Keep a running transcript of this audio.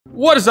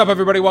What is up,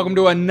 everybody? Welcome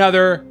to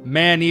another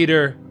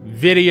ManEater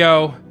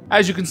video.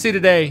 As you can see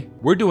today,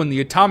 we're doing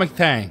the atomic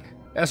thing.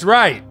 That's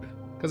right,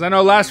 because I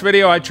know last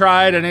video I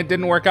tried and it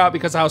didn't work out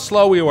because of how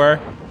slow we were.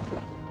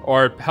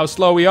 Or how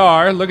slow we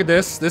are. Look at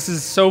this. This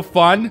is so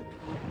fun.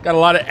 Got a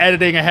lot of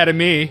editing ahead of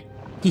me.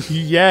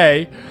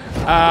 Yay.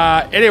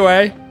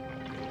 Anyway,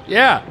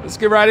 yeah, let's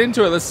get right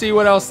into it. Let's see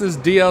what else this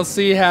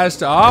DLC has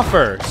to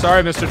offer.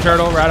 Sorry, Mr.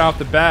 Turtle, right off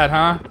the bat,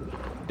 huh?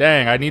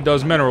 Dang, I need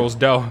those minerals,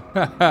 though.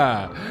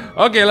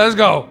 Okay, let's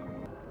go.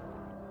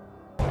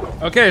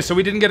 Okay, so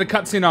we didn't get a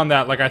cutscene on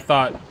that like I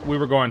thought we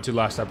were going to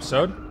last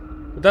episode.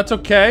 But that's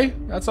okay.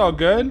 That's all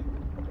good.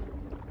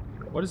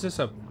 What is this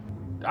up?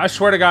 I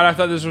swear to God, I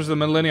thought this was the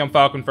Millennium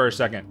Falcon for a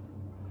second.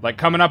 Like,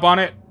 coming up on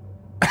it?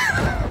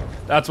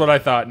 That's what I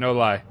thought, no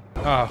lie.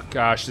 Oh,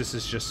 gosh, this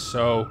is just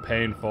so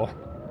painful.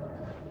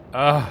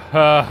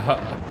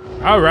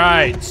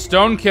 Alright,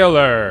 Stone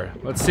Killer.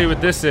 Let's see what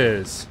this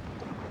is.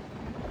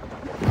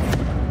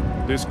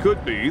 This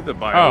could be the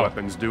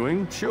bioweapons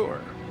doing,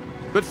 sure.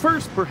 But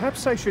first,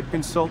 perhaps I should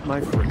consult my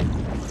friend,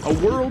 a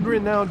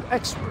world-renowned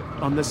expert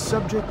on the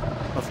subject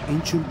of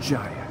ancient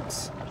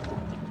giants.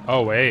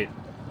 Oh, wait.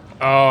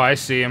 Oh, I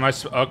see.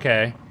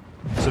 Okay.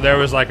 So there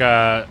was like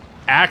a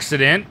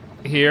accident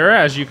here,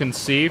 as you can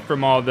see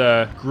from all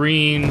the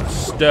green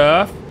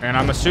stuff. And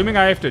I'm assuming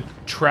I have to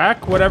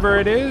track whatever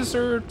it is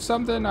or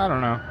something. I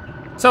don't know.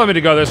 It's telling me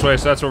to go this way,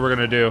 so that's what we're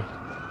gonna do.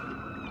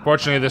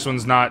 Fortunately, this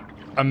one's not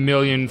a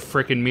million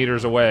freaking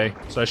meters away,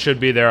 so I should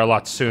be there a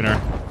lot sooner.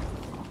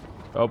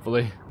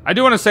 Hopefully. I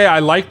do want to say I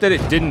like that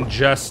it didn't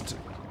just,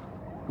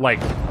 like,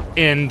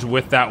 end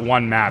with that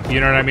one map. You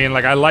know what I mean?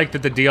 Like, I like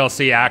that the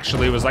DLC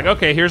actually was like,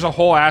 okay, here's a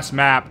whole ass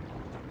map,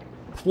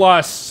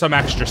 plus some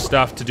extra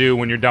stuff to do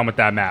when you're done with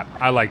that map.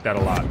 I like that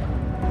a lot.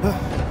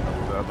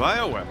 The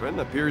bioweapon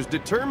appears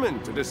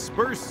determined to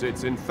disperse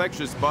its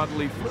infectious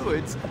bodily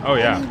fluids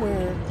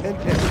anywhere and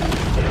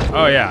everywhere.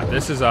 Oh yeah,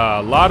 this is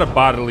a lot of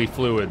bodily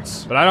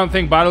fluids. But I don't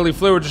think bodily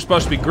fluids are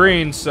supposed to be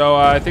green, so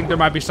I think there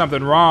might be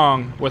something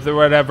wrong with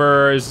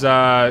whatever is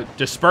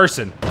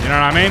dispersing. You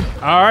know what I mean?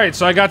 Alright,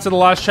 so I got to the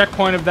last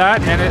checkpoint of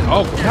that, and it...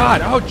 Oh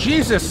god, oh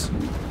Jesus!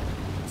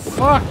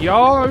 Fuck,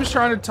 y'all, I was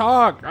trying to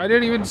talk. I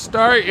didn't even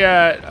start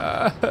yet.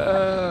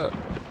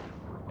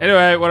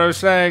 Anyway, what I was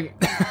saying...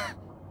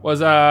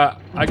 was, I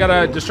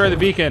gotta destroy the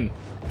beacon.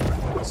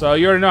 So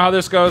you already know how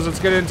this goes. Let's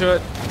get into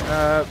it.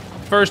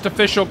 First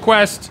official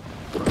quest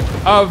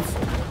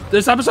of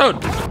this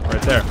episode.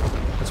 Right there.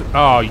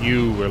 Oh,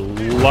 you were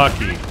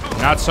lucky.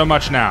 Not so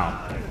much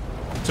now.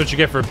 That's what you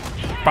get for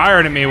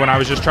firing at me when I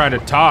was just trying to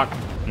talk.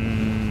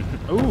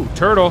 Ooh,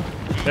 turtle.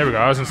 There we go.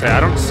 I was gonna say, I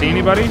don't see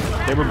anybody.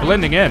 They were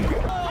blending in.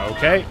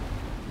 Okay.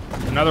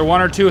 Another 1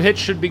 or 2 hits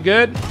should be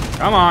good.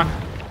 Come on.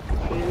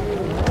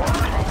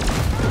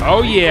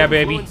 Oh yeah,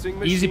 baby.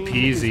 Easy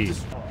peasy.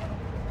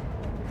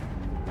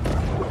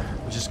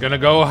 Just gonna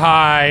go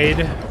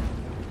hide.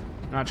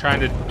 Not trying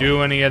to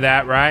do any of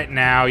that right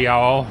now,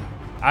 y'all.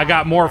 I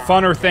got more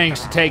funner things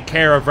to take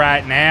care of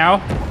right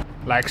now.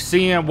 Like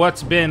seeing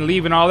what's been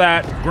leaving all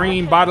that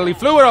green bodily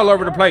fluid all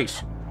over the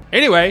place.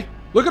 Anyway,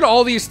 look at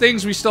all these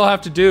things we still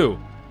have to do.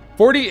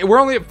 We're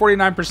only at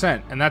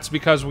 49%, and that's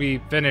because we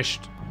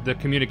finished the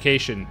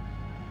communication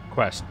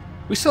quest.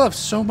 We still have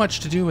so much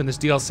to do in this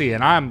DLC,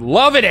 and I'm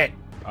loving it.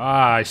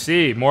 Ah, I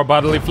see. More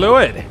bodily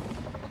fluid.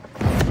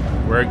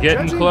 We're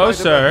getting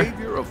closer. By the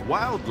behavior of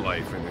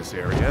wildlife in this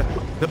area,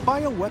 the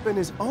bioweapon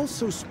is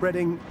also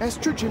spreading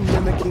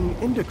estrogen-mimicking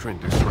endocrine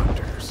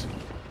disruptors.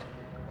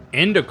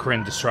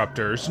 Endocrine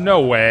disruptors?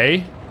 No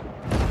way.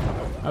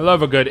 I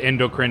love a good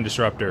endocrine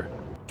disruptor.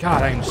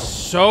 God, I'm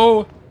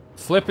so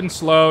flippin'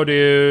 slow,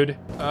 dude.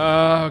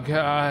 Oh,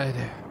 God.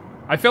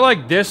 I feel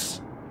like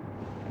this,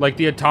 like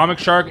the atomic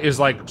shark, is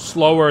like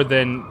slower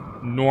than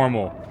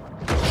normal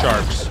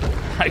sharks.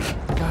 Like,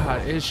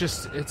 God,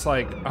 it's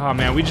like, oh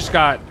man, we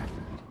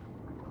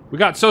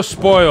got so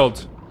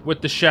spoiled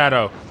with the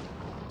shadow.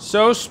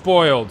 So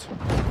spoiled.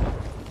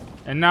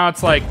 And now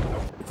it's like,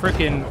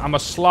 freaking, I'm a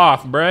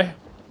sloth, bruh.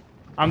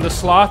 I'm the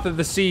sloth of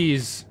the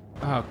seas.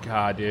 Oh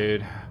God,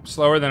 dude. I'm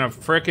slower than a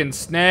freaking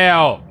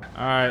snail.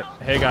 Alright,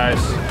 hey guys.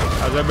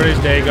 How's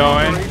everybody's day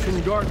going?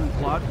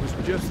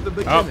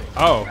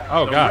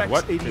 Oh God,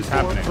 what is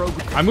happening?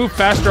 I move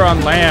faster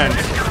on land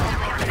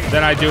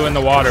than I do in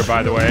the water,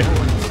 by the way.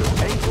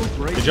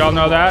 Did y'all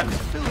know that?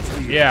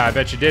 Yeah, I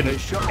bet you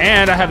didn't.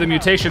 And I have the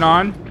mutation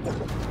on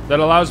that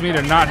allows me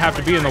to not have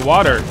to be in the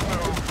water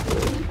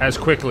as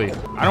quickly.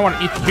 I don't want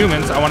to eat the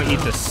humans, I want to eat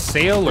the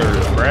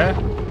sailors, bruh.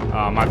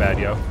 Oh, my bad,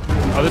 yo.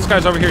 Oh, this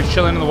guy's over here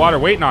chilling in the water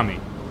waiting on me.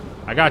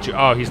 I got you.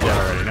 Oh, he's dead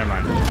already, never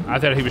mind. I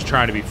thought he was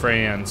trying to be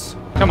friends.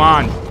 Come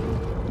on.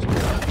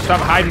 Stop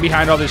hiding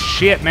behind all this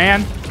shit,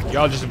 man.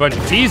 Y'all just a bunch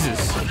of teases.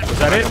 Was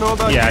that it?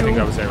 Yeah, I think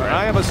that was it, right?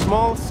 I have a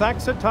small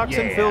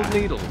saxitoxin-filled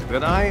needle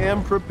that I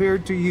am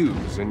prepared to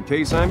use in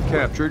case I'm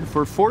captured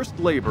for forced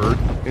labor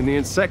in the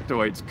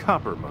insectoid's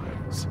copper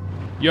mines.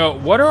 Yo,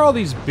 what are all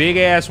these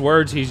big-ass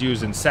words he's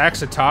using?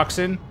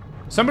 Saxitoxin?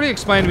 Somebody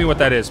explain to me what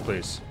that is,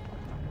 please.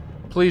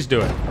 Please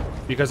do it.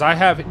 Because I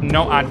have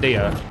no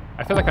idea.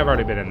 I feel like I've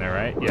already been in there,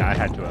 right? Yeah, I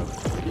had to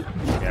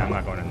have. Yeah, I'm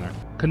not going in there.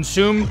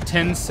 Consume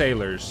 10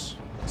 sailors.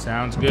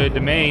 Sounds good to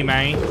me,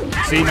 man.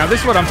 See, now this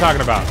is what I'm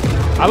talking about.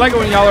 I like it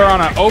when y'all are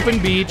on an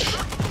open beach,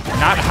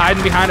 not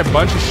hiding behind a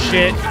bunch of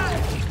shit,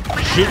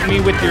 shooting me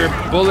with your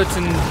bullets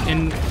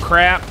and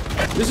crap.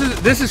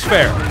 This is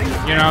fair.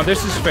 You know,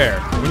 this is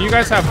fair. When you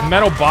guys have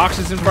metal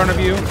boxes in front of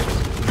you,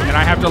 and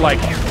I have to like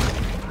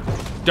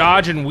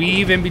dodge and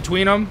weave in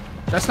between them,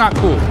 that's not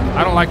cool.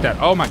 I don't like that.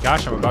 Oh my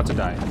gosh, I'm about to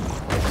die.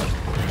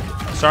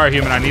 Sorry,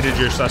 human, I needed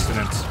your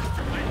sustenance.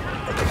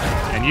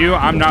 And you,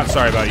 I'm not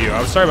sorry about you.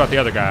 I was sorry about the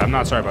other guy. I'm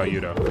not sorry about you,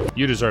 though.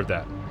 You deserve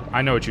that.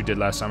 I know what you did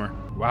last summer.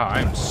 Wow,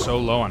 I'm so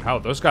low on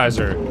health. Those guys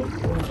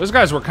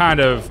were kind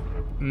of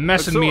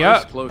messing me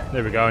up.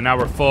 There we go. Now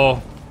we're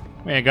full.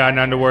 We ain't got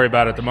nothing to worry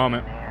about at the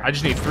moment. I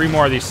just need 3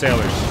 more of these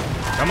sailors.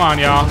 Come on,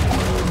 y'all.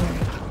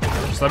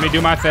 Just let me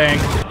do my thing.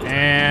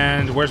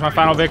 And where's my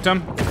final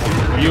victim?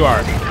 You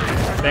are.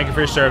 Thank you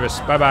for your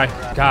service.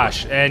 Bye-bye.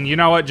 Gosh, and you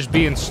know what? Just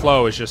being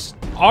slow is just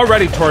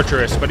already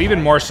torturous, but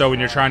even more so when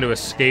you're trying to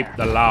escape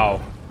the law.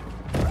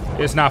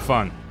 It's not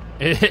fun.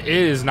 It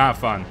is not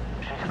fun.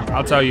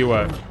 I'll tell you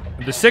what.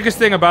 The sickest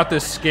thing about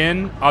this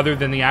skin, other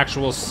than the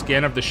actual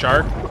skin of the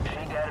shark,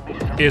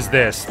 is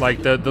this.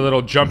 Like the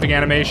little jumping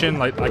animation.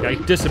 Like I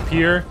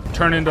disappear,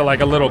 turn into like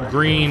a little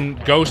green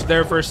ghost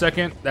there for a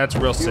second. That's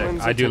real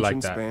sick. I do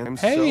like that.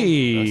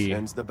 Hey!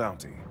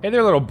 Hey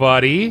there, little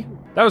buddy.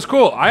 That was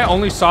cool. I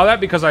only saw that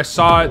because I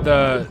saw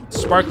the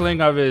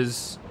sparkling of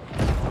his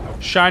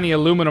shiny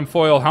aluminum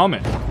foil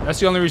helmet. That's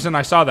the only reason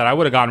I saw that. I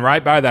would have gone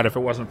right by that if it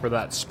wasn't for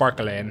that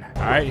sparkling.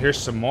 All right, here's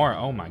some more.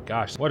 Oh my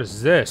gosh, what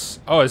is this?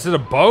 Oh, is it a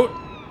boat?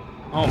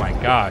 Oh my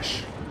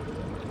gosh.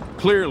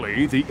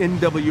 Clearly, the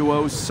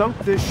NWO sunk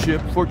this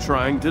ship for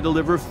trying to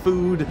deliver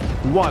food,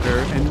 water,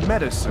 and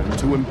medicine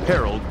to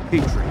imperiled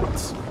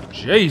patriots.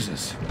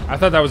 Jesus. I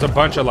thought that was a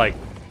bunch of, like,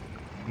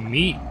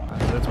 meat.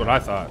 That's what I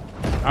thought.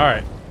 All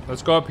right.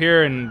 Let's go up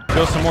here and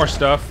kill some more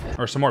stuff.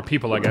 Or some more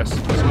people, I guess.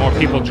 Some more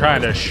people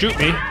trying to shoot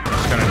me.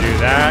 Just gonna do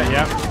that,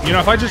 yeah. You know,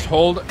 if I just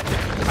hold...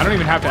 I don't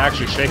even have to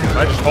actually shake it. If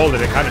I just hold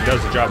it, it kind of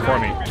does the job for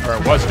me. Or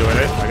it was doing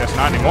it. I guess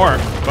not anymore.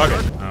 Fuck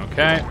it.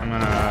 Okay, I'm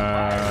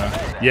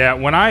gonna... Yeah,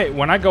 when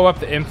I go up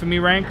the infamy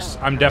ranks,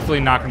 I'm definitely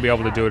not gonna be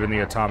able to do it in the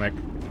atomic.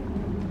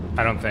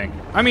 I don't think.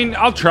 I mean,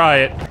 I'll try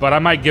it, but I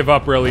might give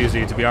up real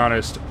easy, to be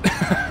honest.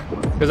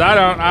 Because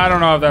I don't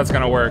know if that's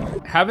gonna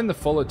work. Having the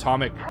full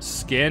atomic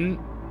skin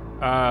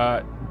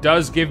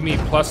does give me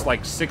plus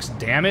like 6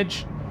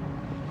 damage,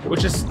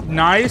 which is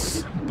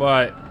nice,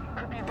 but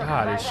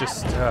God, it's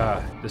just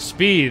the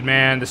speed,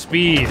 man, the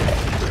speed.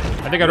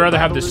 I think I'd rather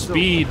have the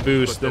speed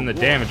boost than the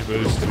damage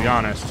boost, to be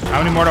honest.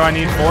 How many more do I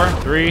need? 4,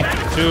 3,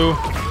 2,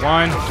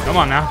 1. Come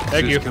on now.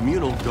 Thank you. His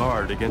communal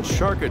guard against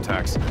shark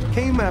attacks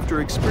came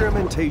after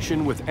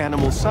experimentation with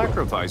animal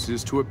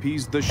sacrifices to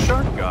appease the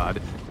shark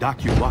god,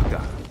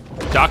 Dakiwaka.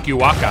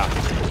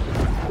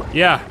 Dakiwaka.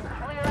 Yeah.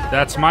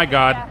 That's my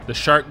god, the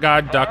shark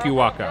god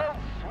Dakiwaka.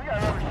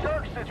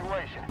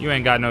 You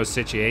ain't got no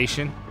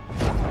situation.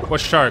 What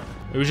shark?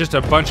 It was just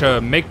a bunch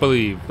of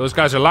make-believe. Those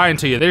guys are lying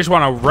to you. They just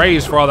want to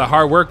raise for all the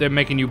hard work they're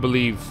making you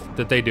believe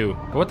that they do.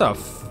 What the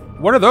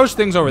what are those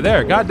things over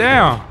there?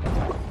 Goddamn.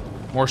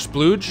 More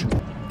splooge.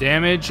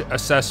 Damage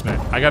assessment.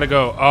 I gotta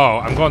go. Oh,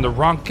 I'm going the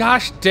wrong...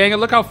 Gosh dang it,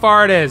 look how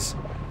far it is.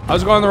 I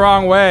was going the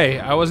wrong way.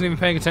 I wasn't even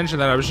paying attention to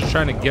that. I was just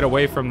trying to get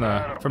away from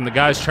the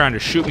guys trying to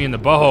shoot me in the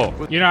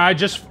butthole. You know, I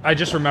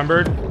just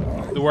remembered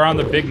that we're on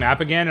the big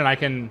map again, and I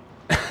can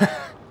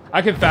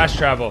I can fast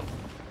travel.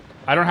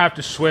 I don't have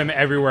to swim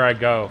everywhere I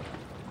go.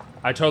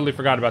 I totally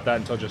forgot about that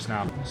until just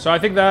now. So I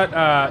think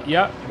that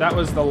yeah, that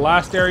was the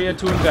last area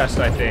to invest,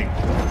 I think.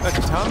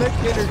 Atomic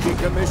Energy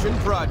Commission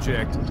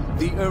project,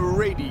 the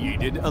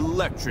Irradiated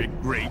Electric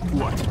Great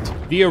What?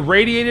 The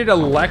Irradiated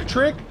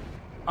Electric?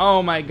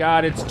 Oh my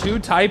god, it's 2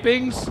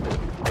 typings?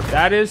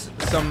 That is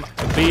some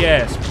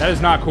BS. That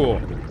is not cool.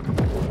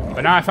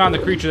 But now I found the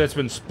creature that's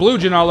been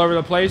splooging all over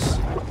the place.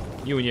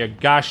 You and your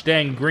gosh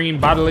dang green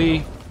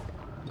bodily.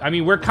 I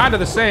mean, we're kind of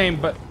the same,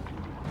 but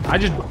I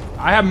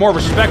have more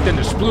respect than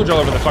to splooge all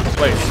over the fucking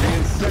place.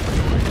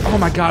 Oh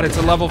my god, it's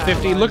a level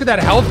 50. Look at that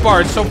health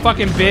bar, it's so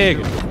fucking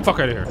big. Fuck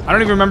out of here. I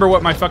don't even remember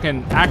what my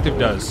fucking active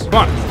does. Come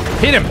on,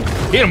 hit him.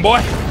 Hit him, boy.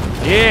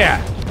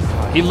 Yeah.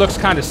 He looks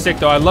kind of sick,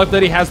 though. I love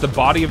that he has the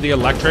body of the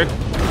electric,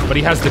 but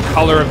he has the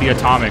color of the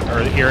atomic,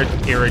 or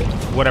the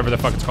whatever the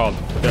fuck it's called.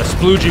 The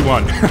sploogey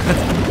one.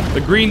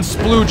 The green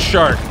splooge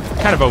shark.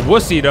 Kind of a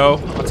wussy, though.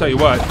 I'll tell you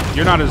what.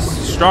 You're not as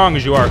strong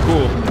as you are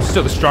cool. I'm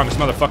still the strongest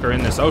motherfucker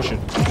in this ocean.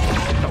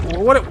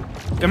 What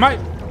am I?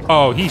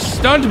 Oh, he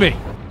stunned me.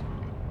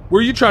 What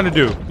are you trying to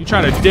do? You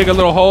trying to dig a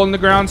little hole in the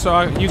ground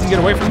so you can get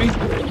away from me?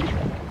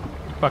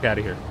 Fuck out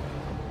of here.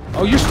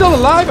 Oh, you're still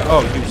alive?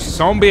 Oh, you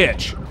son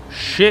bitch.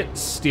 Shit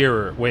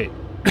steerer. Wait.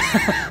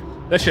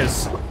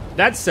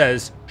 That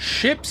says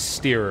ship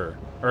steerer.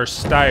 Or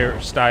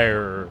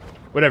styre.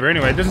 Whatever.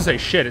 Anyway, it doesn't say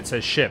shit, it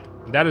says ship.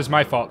 That is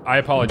my fault. I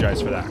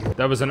apologize for that.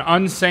 That was an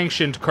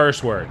unsanctioned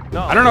curse word.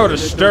 I don't know what a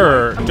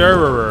stirrer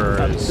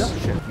is.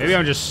 Maybe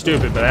I'm just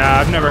stupid, but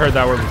I've never heard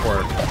that word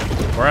before.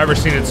 Or ever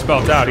seen it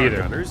spelled out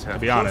either, to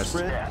be honest.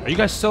 Are you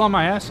guys still on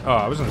my ass? Oh,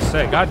 I was gonna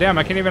say, goddamn,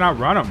 I can't even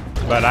outrun them.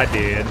 But I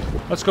did.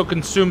 Let's go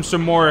consume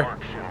some more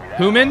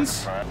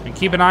humans and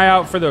keep an eye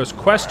out for those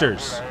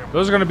questers.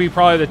 Those are gonna be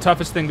probably the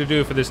toughest thing to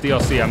do for this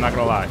DLC, I'm not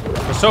gonna lie.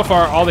 But so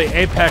far, all the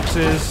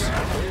apexes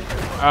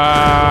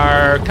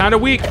are kind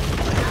of weak.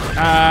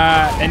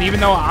 And even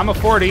though I'm a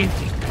 40,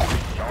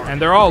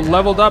 and they're all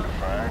leveled up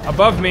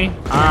above me,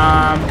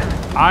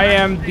 I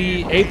am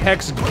the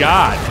Apex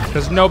God,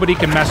 because nobody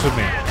can mess with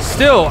me.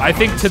 Still, I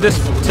think to this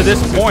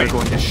point, we're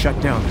going to shut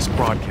down this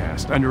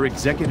broadcast under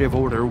Executive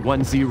Order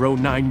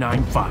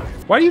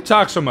 10995. Why do you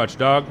talk so much,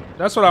 dog?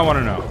 That's what I want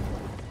to know.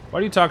 Why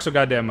do you talk so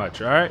goddamn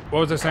much, all right? What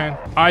was I saying?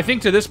 I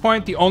think to this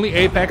point, the only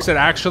Apex that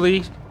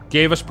actually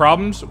gave us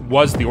problems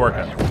was the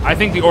Orca. I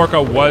think the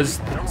Orca was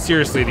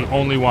seriously the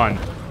only one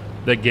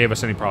that gave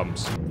us any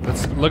problems.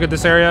 Let's look at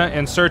this area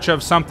in search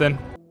of something.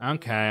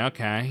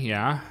 Okay,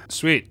 yeah.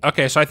 Sweet.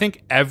 Okay, so I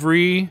think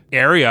every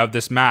area of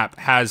this map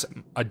has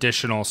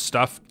additional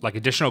stuff, like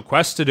additional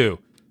quests to do,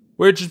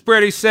 which is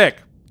pretty sick.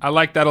 I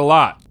like that a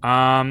lot.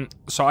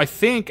 So I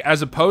think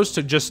as opposed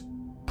to just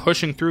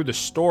pushing through the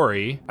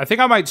story, I think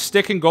I might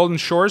stick in Golden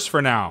Shores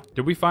for now.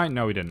 Did we find?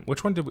 No, we didn't.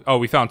 Which one did we? Oh,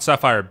 we found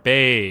Sapphire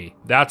Bay.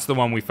 That's the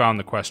one we found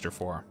the quester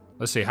for.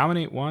 Let's see, how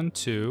many? 1,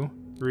 2,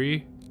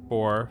 3,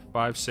 4,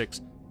 5,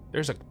 6.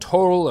 There's a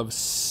total of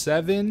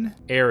 7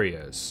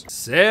 areas.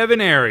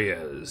 7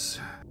 areas.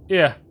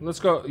 Yeah, let's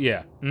go.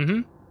 Yeah,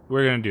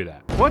 we're gonna do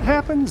that. What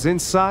happens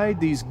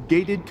inside these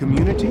gated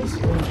communities?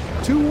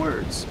 2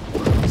 words: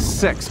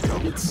 sex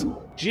cults.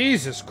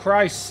 Jesus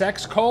Christ,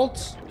 sex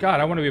cults? God,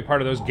 I want to be a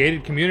part of those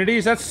gated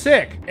communities. That's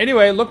sick.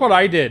 Anyway, look what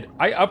I did.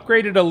 I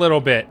upgraded a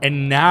little bit,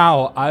 and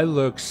now I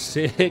look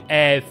sick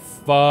as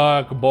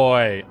fuck,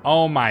 boy.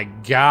 Oh my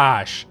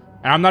gosh.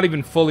 And I'm not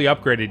even fully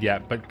upgraded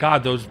yet, but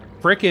God, those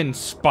freaking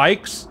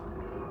spikes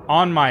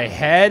on my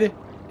head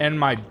and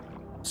my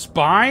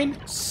spine,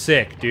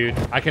 sick, dude.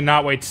 I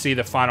cannot wait to see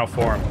the final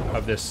form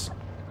of this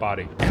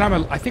body. And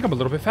I think I'm a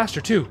little bit faster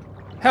too.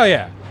 Hell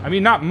yeah. I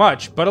mean, not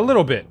much, but a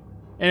little bit.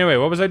 Anyway,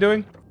 what was I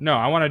doing? No,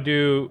 I want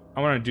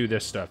to do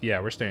this stuff. Yeah,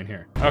 we're staying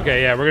here.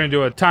 Okay, yeah, we're gonna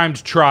do a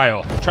timed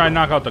trial. Try and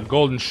knock out the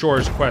Golden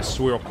Shores quests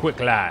real quick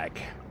lag.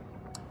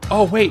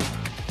 Oh wait,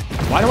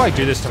 why do I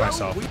do this to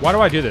myself? Why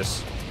do I do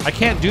this? I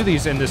can't do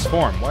these in this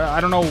form. I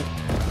don't know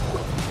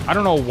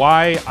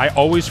why I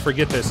always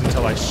forget this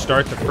until I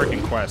start the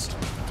freaking quest.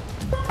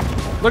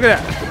 Look at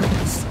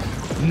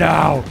that.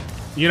 No.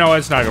 You know,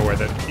 it's not even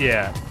worth it.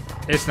 Yeah,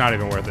 it's not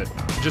even worth it.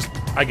 Just,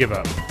 I give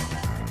up.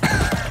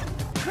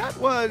 That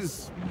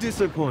was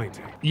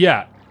disappointing.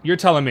 Yeah, you're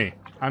telling me.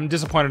 I'm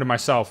disappointed in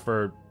myself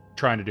for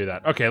trying to do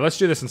that. Okay, let's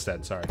do this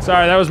instead. Sorry,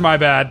 that was my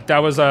bad. That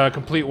was a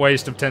complete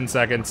waste of 10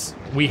 seconds.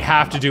 We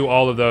have to do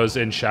all of those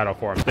in shadow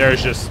form.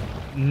 There's just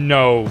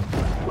no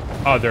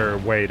other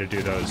way to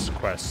do those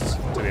quests,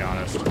 to be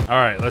honest. All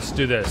right, let's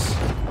do this.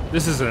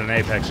 This isn't an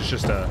Apex, it's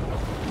just a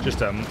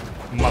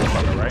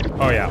motherfucker, right?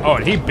 Oh yeah, oh,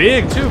 and he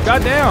big too,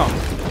 goddamn.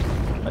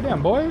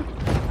 Goddamn, boy.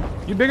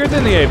 You bigger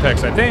than the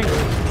Apex, I think.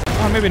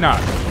 Oh, maybe not,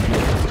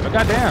 but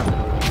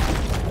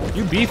goddamn.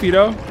 You beefy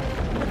though.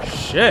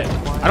 Shit.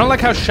 I don't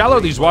like how shallow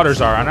these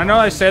waters are, and I know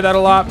I say that a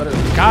lot, but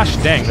gosh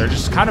dang, they're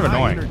just kind of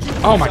annoying.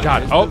 Oh my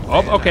god. Oh,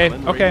 okay.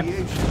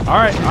 All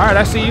right,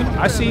 I see you.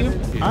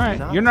 All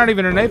right, you're not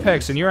even an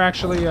Apex, and you're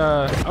actually,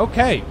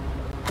 okay.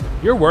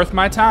 You're worth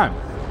my time.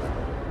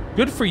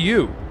 Good for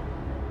you.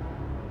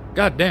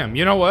 God damn,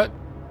 you know what?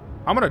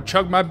 I'm gonna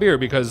chug my beer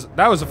because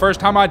that was the first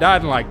time I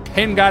died in like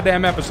 10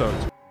 goddamn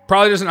episodes.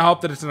 Probably doesn't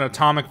help that it's an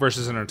atomic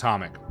versus an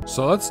atomic.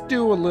 So let's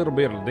do a little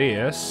bit of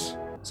this.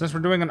 Since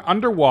we're doing an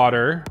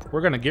underwater,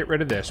 we're gonna get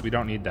rid of this. We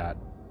don't need that.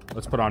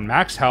 Let's put on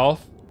max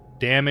health,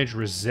 damage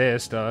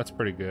resist. Oh, that's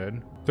pretty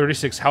good.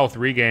 36 health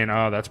regain.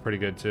 Oh, that's pretty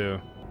good too.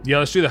 Yeah,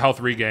 let's do the health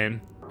regain.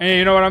 And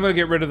you know what? I'm gonna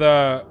get rid of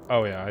the,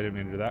 oh yeah, I didn't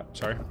mean to do that,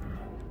 sorry.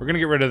 We're gonna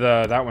get rid of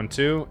that one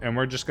too, and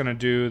we're just gonna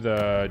do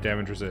the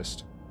damage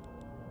resist.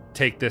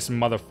 Take this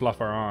mother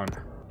fluffer on.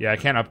 Yeah, I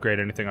can't upgrade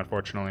anything,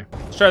 unfortunately.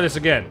 Let's try this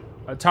again.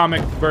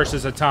 Atomic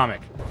versus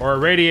atomic. Or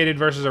irradiated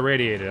versus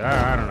irradiated.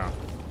 I don't know.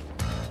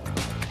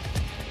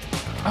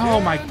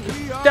 Oh my,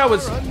 that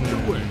was,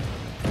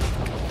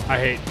 I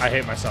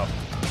hate myself.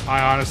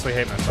 I honestly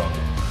hate myself.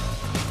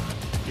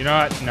 You know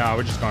what? No,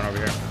 we're just going over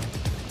here.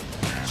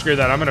 Screw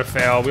that, I'm gonna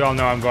fail. We all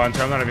know I'm going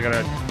to. I'm not even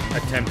gonna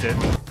attempt it.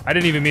 I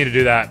didn't even mean to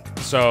do that,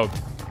 so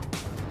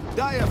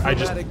I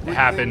just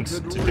happened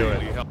to do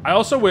it. I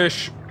also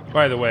wish,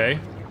 by the way,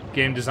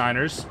 game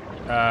designers,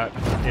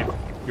 if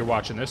you're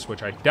watching this,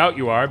 which I doubt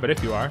you are, but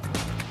if you are,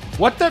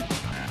 what the?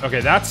 Okay,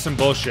 that's some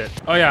bullshit.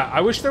 Oh yeah, I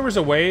wish there was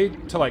a way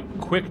to like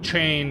quick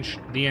change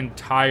the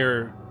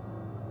entire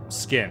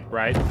skin,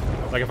 right?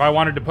 Like if I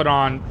wanted to put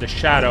on the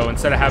shadow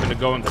instead of having to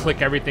go and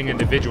click everything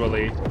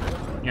individually,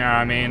 you know what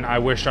I mean? I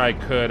wish I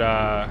could,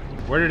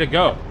 where did it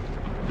go?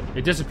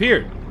 It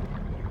disappeared.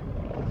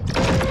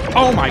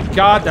 Oh my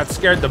god, that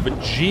scared the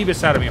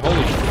bejeebus out of me.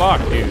 Holy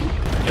fuck, dude.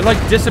 It like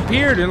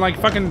disappeared and like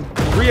fucking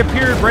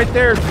reappeared right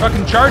there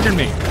fucking charging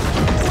me.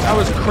 That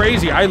was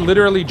crazy. I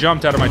literally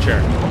jumped out of my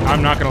chair.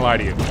 I'm not gonna lie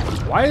to you.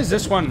 Why is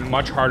this one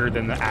much harder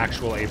than the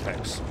actual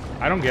Apex?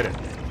 I don't get it.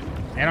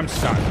 And I'm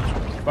stunned.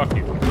 Fuck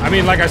you. I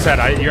mean, like I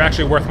said, you're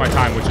actually worth my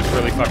time, which is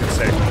really fucking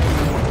sick.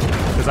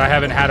 Because I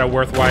haven't had a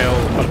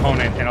worthwhile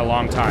opponent in a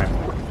long time.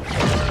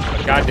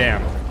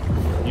 Goddamn.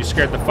 You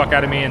scared the fuck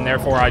out of me, and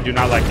therefore I do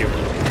not like you.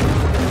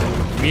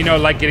 Me no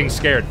like getting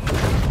scared.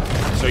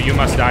 So you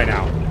must die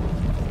now.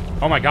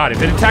 Oh my god,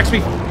 if it attacks me...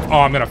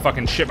 Oh, I'm gonna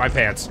fucking shit my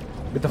pants.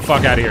 Get the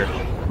fuck out of here.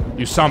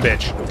 You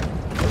sumbitch.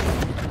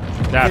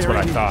 That's what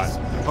I thought.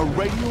 A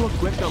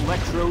radio-equipped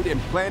electrode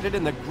implanted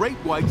in the Great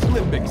White's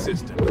limbic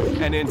system.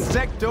 An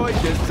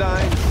insectoid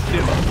designed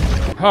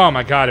still. Oh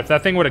my god, if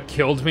that thing would have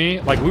killed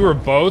me, like we were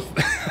both...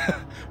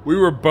 we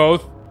were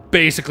both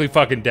basically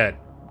fucking dead.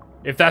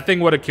 If that thing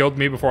would have killed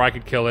me before I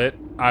could kill it,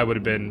 I would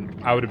have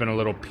been a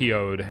little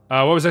PO'd.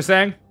 What was I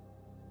saying?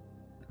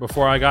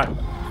 Before I got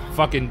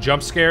fucking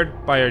jump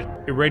scared by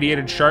a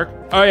irradiated shark?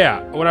 Oh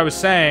yeah, what I was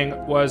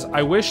saying was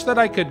I wish that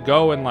I could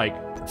go and like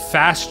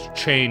fast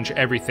change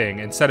everything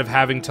instead of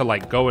having to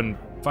like go and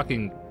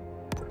fucking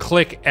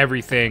click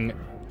everything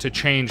to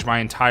change my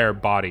entire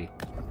body.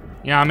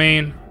 You know what I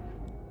mean?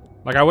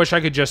 Like I wish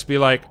I could just be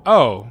like,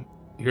 oh,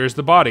 here's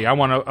the body. I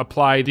want to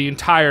apply the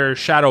entire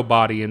shadow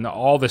body and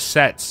all the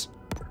sets.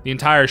 The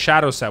entire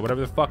shadow set,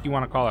 whatever the fuck you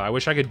want to call it. I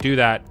wish I could do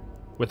that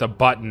with a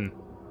button.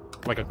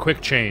 Like a quick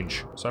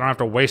change. So I don't have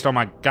to waste all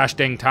my gosh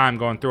dang time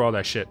going through all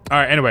that shit.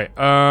 Alright, anyway.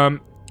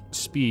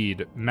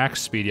 Speed.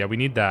 Max speed. Yeah, we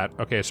need that.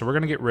 Okay, so we're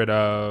gonna get rid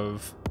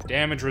of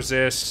damage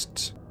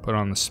resist. Put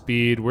on the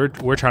speed.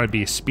 We're trying to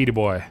be speedy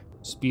boy.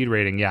 Speed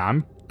rating. Yeah,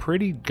 I'm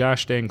pretty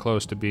gosh dang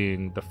close to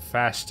being the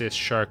fastest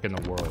shark in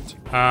the world.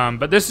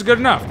 But this is good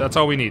enough. That's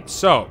all we need.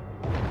 So,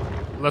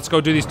 let's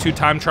go do these 2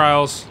 time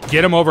trials.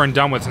 Get them over and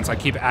done with since I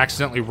keep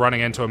accidentally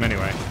running into them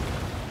anyway.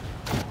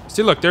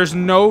 See, look, there's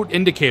no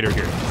indicator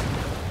here.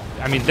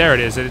 I mean, there it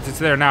is. It's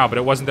there now, but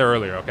it wasn't there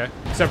earlier, okay?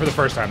 Except for the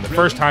first time. The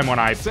first time when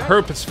I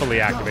purposefully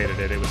activated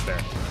it, it was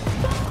there.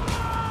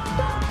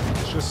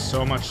 It's just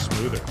so much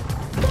smoother.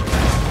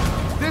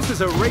 This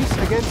is a race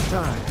against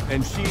time,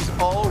 and she's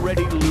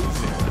already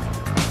losing.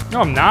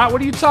 No, I'm not.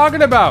 What are you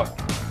talking about?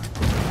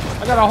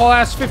 I got a whole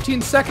ass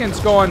 15 seconds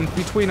going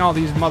between all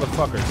these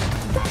motherfuckers.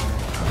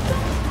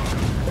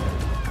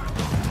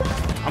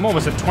 I'm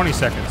almost at 20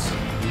 seconds.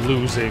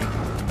 Losing.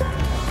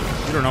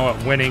 You don't know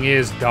what winning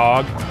is,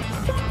 dog.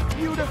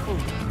 Beautiful.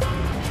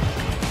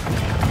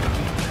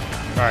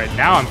 Alright,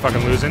 now I'm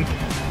fucking losing.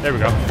 There we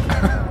go.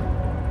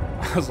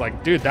 I was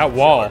like, dude, that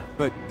wall.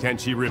 But can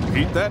she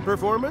repeat that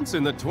performance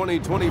in the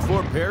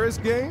 2024 Paris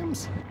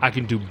Games? I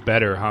can do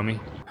better,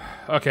 homie.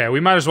 Okay, we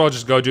might as well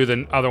just go do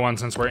the other one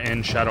since we're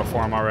in shadow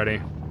form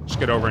already. Just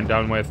get over and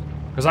done with.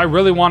 Because I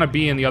really want to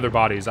be in the other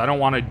bodies. I don't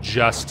want to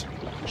just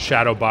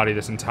shadow body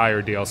this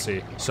entire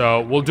DLC. So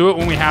we'll do it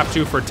when we have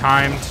to for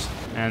timed.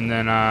 And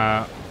then,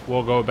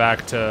 we'll go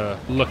back to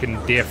looking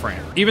different.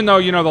 Even though,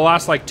 you know, the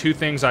last, like, 2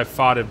 things I've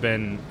fought have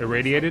been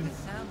irradiated.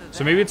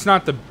 So maybe it's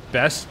not the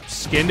best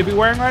skin to be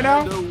wearing right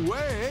now.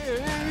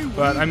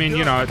 But, I mean,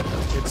 you know,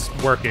 it's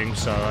working,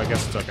 so I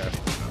guess it's okay.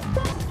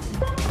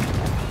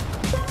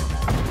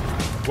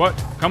 What?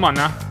 Come on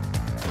now.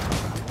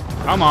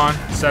 Come on.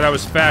 Said I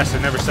was fast,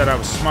 I never said I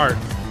was smart.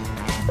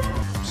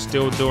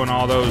 Still doing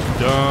all those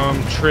dumb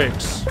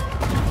tricks.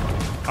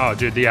 Oh,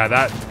 dude, yeah,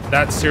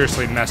 that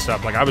seriously messed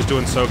up. Like, I was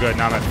doing so good,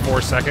 now I'm at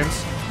 4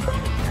 seconds.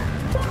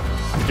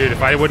 Dude,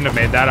 if I wouldn't have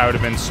made that, I would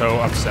have been so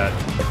upset.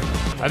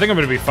 I think I'm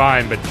gonna be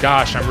fine, but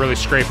gosh, I'm really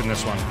scraping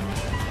this one.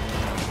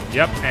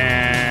 Yep,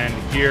 and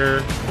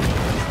here.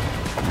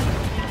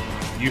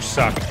 You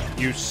suck.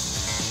 You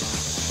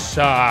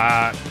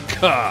suck.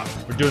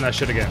 We're doing that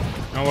shit again.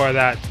 No more of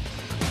that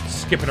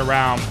skipping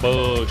around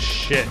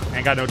bullshit.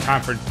 Ain't got no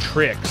time for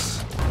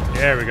tricks.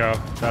 There we go.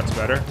 That's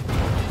better.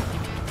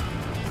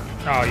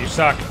 Oh, you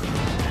suck.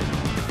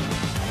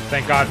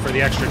 Thank God for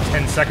the extra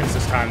 10 seconds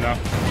this time, though.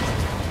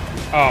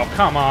 Oh,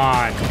 come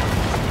on.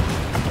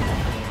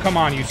 Come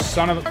on, you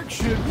son of a... The shark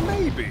should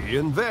maybe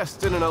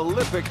invest in an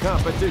Olympic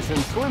competition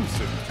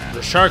swimsuit.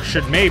 The shark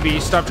should maybe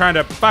stop trying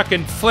to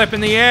fucking flip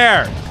in the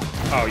air.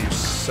 Oh, you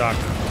suck.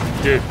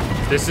 Dude,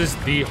 this is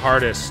the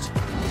hardest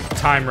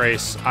time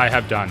race I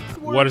have done.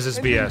 What is this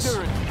BS?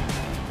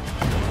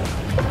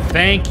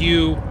 Thank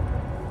you,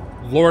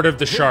 Lord of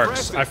the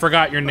Sharks. I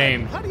forgot your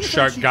name,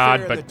 Shark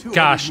God, but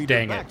gosh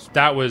dang it.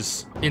 That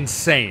was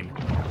insane.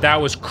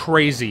 That was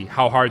crazy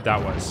how hard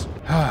that was.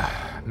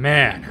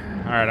 Man.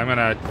 Alright, I'm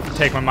gonna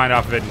take my mind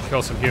off of it and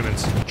kill some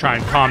humans. Try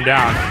and calm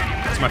down.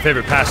 It's my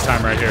favorite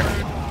pastime right here.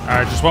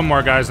 Alright, just one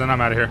more, guys, then I'm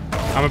out of here.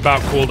 I'm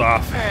about cooled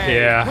off.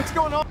 Yeah. What's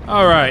going on?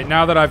 Alright,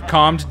 now that I've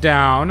calmed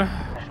down,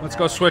 let's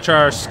go switch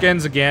our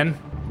skins again.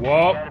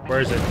 Whoa, where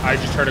is it? I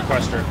just heard a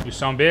quester. You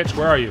son of a bitch,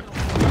 where are you?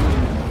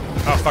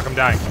 Oh, fuck, I'm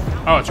dying.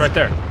 Oh, it's right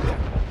there.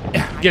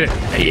 Yeah, get it.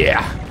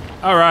 Yeah.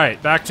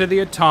 Alright, back to the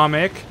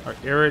atomic, or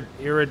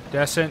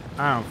iridescent,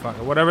 I don't fuck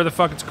it, whatever the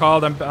fuck it's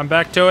called, I'm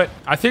back to it.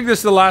 I think this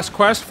is the last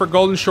quest for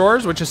Golden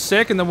Shores, which is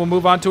sick, and then we'll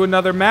move on to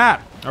another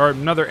map, or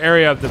another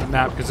area of the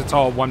map, because it's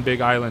all one big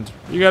island.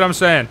 You get what I'm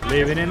saying?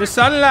 Living in the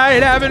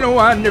sunlight, having a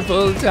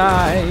wonderful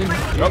time.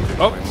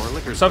 Oh,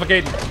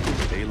 suffocating.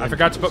 I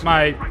forgot to put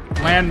my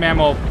land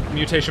mammal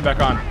mutation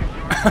back on.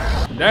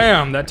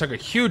 Damn, that took a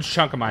huge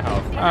chunk of my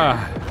health.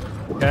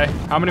 Okay,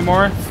 how many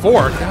more?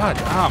 4, God,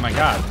 oh my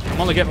God. I'm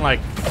only getting like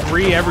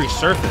 3 every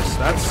surface,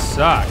 that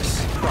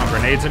sucks. Throwing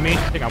grenades at me?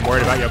 I think I'm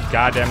worried about your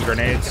goddamn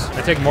grenades.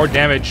 I take more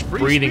damage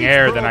breathing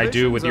air than I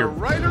do with your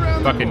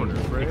fucking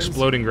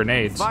exploding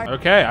grenades.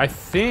 Okay, I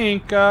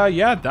think,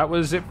 yeah, that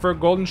was it for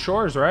Golden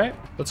Shores, right?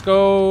 Let's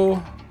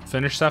go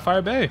finish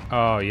Sapphire Bay.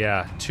 Oh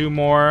yeah, 2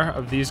 more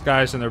of these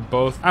guys and they're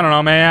both, I don't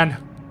know, man.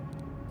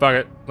 Fuck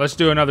it, let's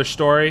do another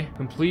story.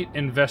 Complete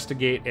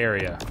investigate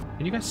area.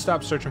 Can you guys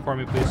stop searching for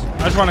me, please?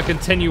 I just want to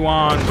continue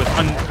on with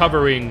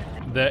uncovering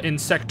the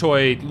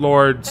Insectoid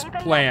Lord's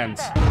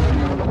plans.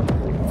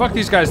 Fuck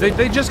these guys,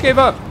 they just gave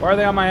up. Why are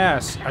they on my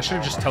ass? I should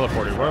have just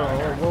teleported.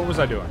 What was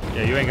I doing?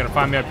 Yeah, you ain't gonna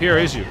find me up here,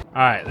 is you?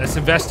 All right, let's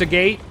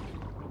investigate.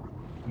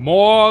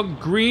 More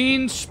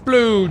green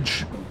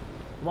splooge.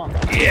 Come on.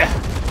 Yeah.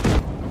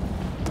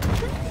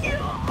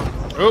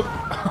 Oop.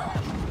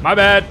 My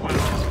bad.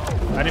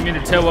 I didn't mean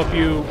to tail up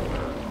you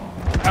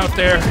out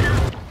there.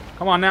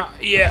 Come on now.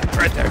 Yeah,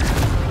 right there.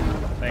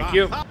 Thank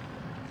you.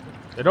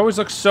 It always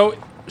looks so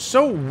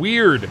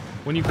weird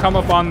when you come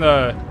up on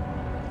the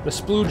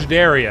splooged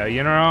area,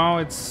 you know?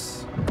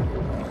 It's,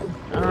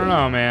 I don't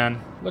know, man.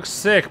 Looks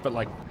sick, but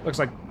like, looks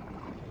like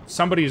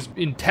somebody's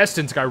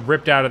intestines got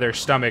ripped out of their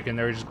stomach and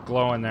they're just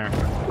glowing there.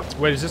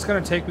 Wait, is this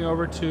gonna take me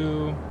over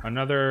to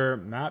another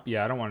map?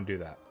 Yeah, I don't want to do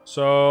that.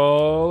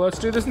 So let's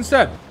do this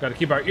instead. Gotta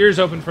keep our ears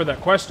open for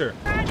that quester.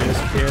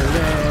 Just killing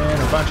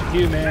a bunch of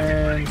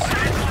humans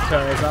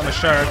because I'm a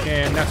shark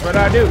and that's what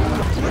I do.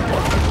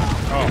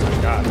 Oh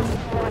my God.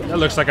 That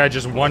looks like I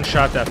just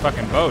one-shot that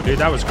fucking boat, dude.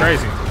 That was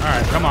crazy. All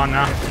right, come on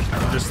now.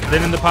 I'm just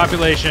thinning the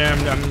population.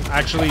 I'm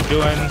actually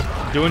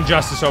doing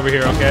justice over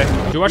here,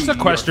 okay? Do watch the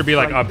quester be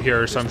like up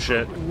here or some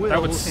shit.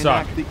 That would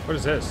suck. What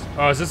is this?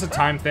 Oh, is this a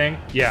time thing?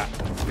 Yeah.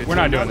 We're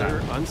not doing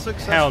that.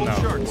 Hell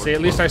no. See,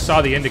 at least I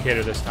saw the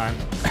indicator this time.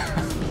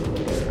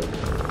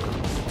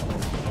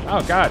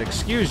 Oh God,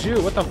 excuse you.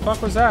 What the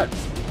fuck was that?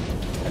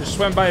 I just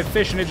swam by a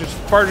fish and it just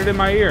farted in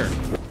my ear.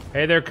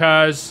 Hey there,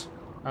 cuz.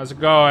 How's it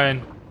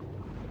going?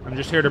 I'm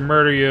just here to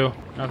murder you.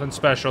 Nothing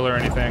special or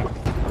anything.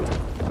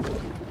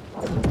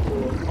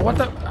 Oh, what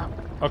the?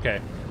 Okay.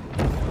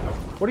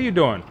 What are you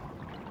doing?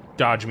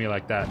 Dodge me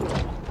like that.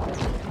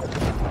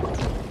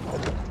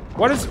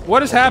 What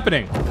is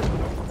happening?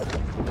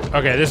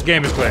 Okay, this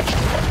game is glitched.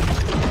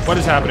 What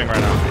is happening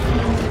right now?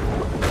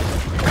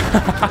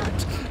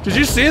 Did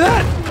you see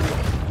that?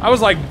 I was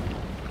like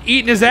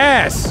eating his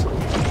ass.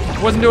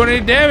 Wasn't doing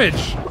any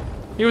damage.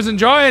 He was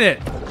enjoying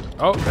it.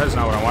 Oh, that's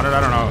not what I wanted. I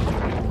don't know.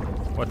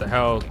 What the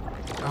hell?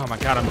 Oh my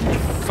God,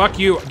 fuck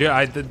you.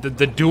 Dude,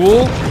 the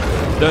duel?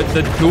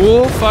 The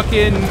duel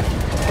fucking,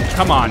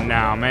 come on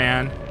now,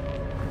 man.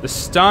 The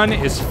stun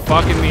is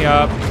fucking me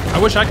up. I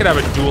wish I could have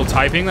a dual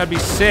typing, that'd be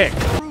sick.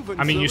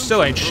 I mean, you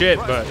still ain't shit,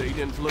 but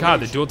God,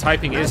 the dual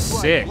typing is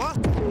sick.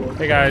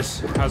 Hey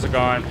guys, how's it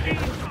going?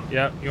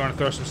 Yep, you wanna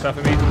throw some stuff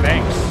at me?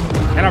 Thanks.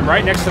 And I'm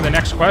right next to the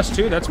next quest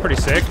too, that's pretty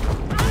sick.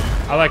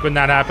 I like when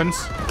that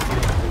happens.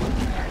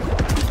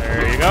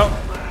 There you go.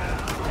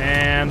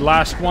 And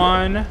last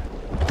one.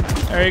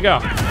 There you go.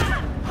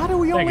 How do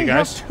we only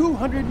have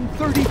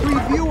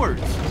 233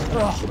 viewers?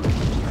 Ugh.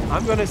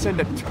 I'm gonna send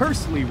a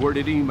tersely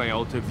worded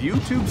email to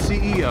YouTube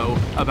CEO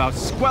about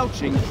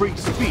squelching free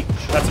speech.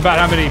 That's about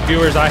how many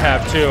viewers I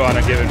have too on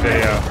a given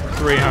video.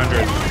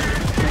 300.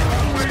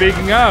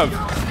 Speaking of,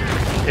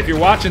 if you're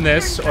watching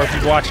this, or if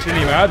you've watched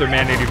any of my other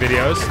ManEater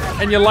videos,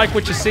 and you like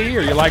what you see,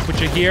 or you like what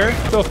you hear,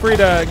 feel free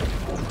to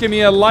give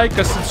me a like,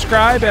 a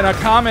subscribe, and a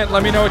comment.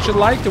 Let me know what you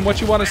liked and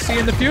what you want to see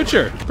in the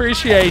future.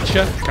 Appreciate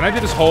you. Can I do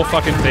this whole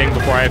fucking thing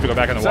before I have to go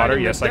back in the water?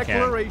 Yes, I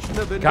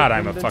can. God,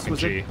 I'm a fucking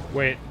G.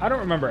 Wait, I don't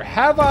remember.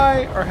 Have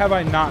I or have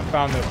I not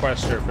found the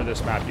quester for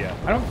this map yet?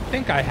 I don't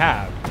think I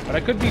have, but I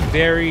could be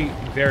very,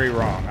 very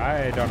wrong.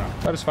 I don't know.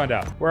 Let us find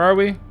out. Where are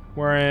we?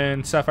 We're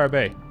in Sapphire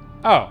Bay.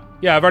 Oh,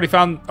 yeah, I've already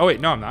found... Oh,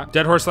 wait, no, I'm not.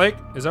 Dead Horse Lake?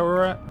 Is that where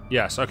we're at?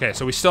 Yes, okay,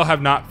 so we still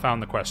have not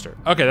found the quester.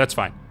 Okay, that's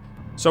fine.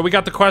 So we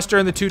got the quester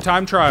and the 2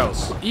 time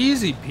trials.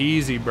 Easy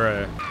peasy,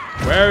 bruh.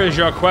 Where is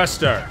your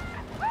quester?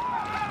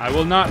 I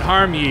will not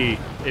harm ye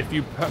if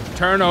you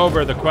turn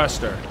over the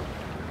quester.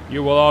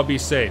 You will all be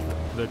safe.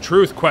 The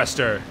truth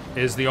quester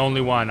is the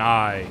only one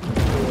I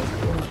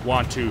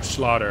want to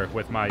slaughter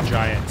with my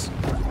giant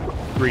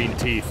green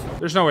teeth.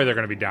 There's no way they're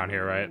gonna be down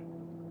here, right?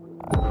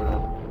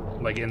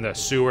 Like in the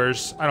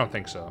sewers? I don't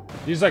think so.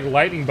 These like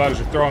lightning bugs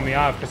are throwing me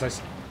off because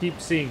I keep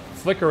seeing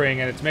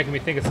flickering and it's making me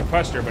think it's a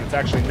quester, but it's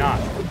actually not.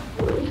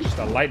 It's just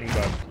a lightning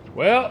bug.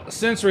 Well,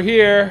 since we're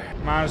here,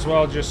 might as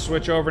well just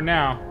switch over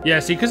now. Yeah,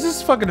 see, because this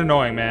is fucking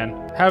annoying,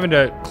 man. Having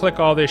to click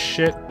all this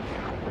shit.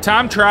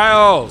 Time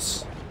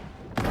trials!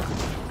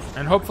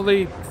 And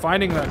hopefully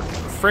finding the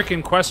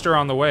frickin' quester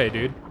on the way,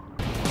 dude.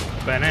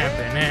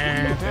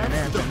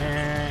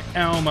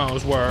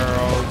 Elmo's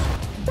World.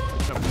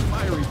 The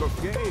fiery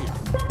brigade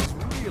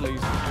is really...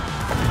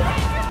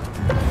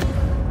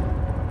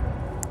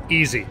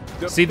 Easy.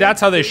 See,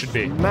 that's how they should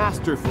be.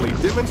 Masterfully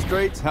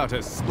demonstrates how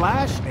to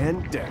splash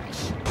and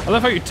dash. I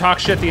love how you talk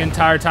shit the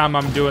entire time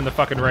I'm doing the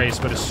fucking race,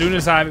 but as soon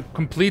as I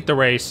complete the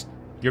race,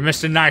 you're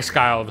Mr. Nice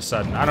Guy all of a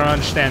sudden. I don't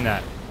understand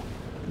that.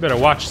 You better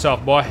watch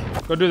yourself, boy.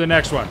 Go do the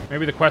next one.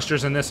 Maybe the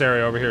quester's in this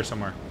area over here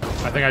somewhere.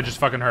 I think I just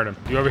fucking heard him.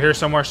 You over here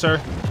somewhere, sir?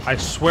 I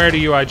swear to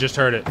you, I just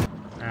heard it.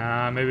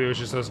 Maybe it was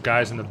just those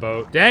guys in the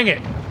boat. Dang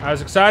it! I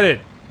was excited.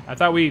 I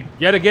thought we,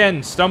 yet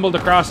again, stumbled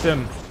across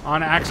him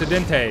on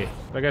accidente.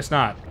 But I guess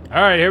not.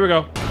 Alright, here we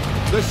go.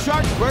 The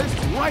shark burst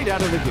right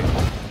out of the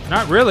gate.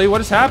 Not really.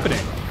 What is happening?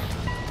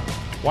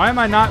 Why am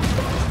I not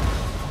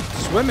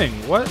swimming?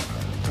 What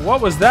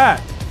was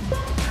that?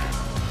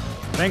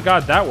 Thank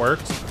God that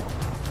worked.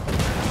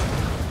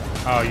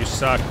 Oh, you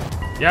suck.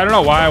 Yeah, I don't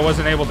know why I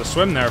wasn't able to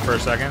swim there for a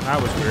second. That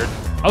was weird.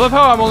 I love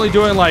how I'm only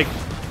doing like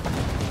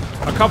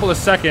a couple of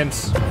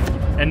seconds,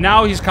 and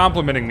now he's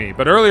complimenting me.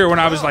 But earlier when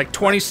I was like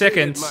 20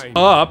 seconds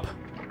up,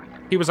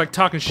 he was like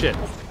talking shit.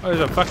 Oh,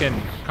 there's a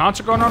fucking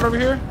concert going on over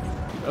here?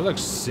 That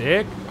looks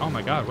sick. Oh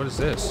my God, what is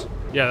this?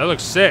 Yeah, that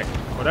looks sick.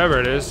 Whatever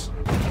it is.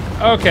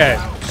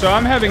 Okay, so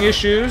I'm having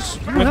issues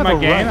with my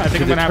game. I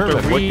think I'm gonna have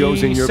to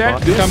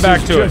reset and come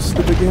back to it. Just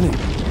the beginning.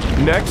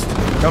 Next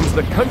comes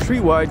the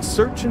countrywide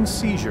search and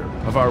seizure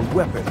of our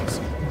weapons,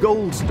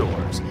 gold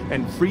stores,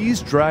 and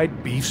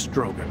freeze-dried beef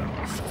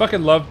stroganoff.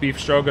 Fucking love beef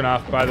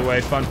stroganoff, by the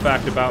way. Fun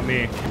fact about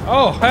me.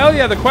 Oh, hell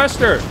yeah, the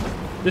quester.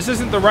 This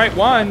isn't the right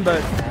one,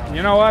 but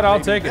you know what?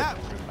 I'll take it.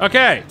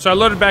 Okay, so I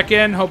loaded back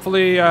in.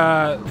 Hopefully,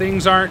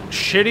 things aren't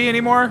shitty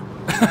anymore.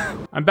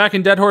 I'm back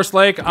in Dead Horse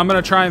Lake. I'm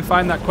gonna try and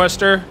find that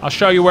quester. I'll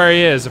show you where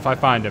he is if I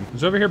find him.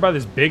 He's over here by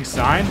this big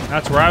sign.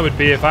 That's where I would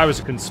be if I was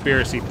a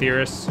conspiracy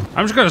theorist.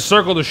 I'm just gonna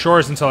circle the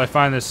shores until I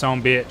find this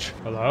son bitch.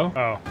 Hello?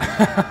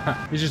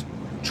 Oh. He's just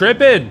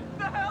tripping.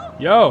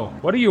 Yo,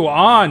 what are you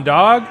on,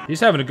 dog? He's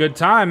having a good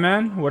time,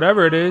 man.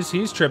 Whatever it is,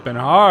 he's tripping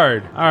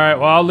hard. All right,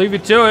 well, I'll leave you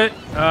to it.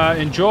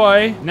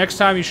 Enjoy. Next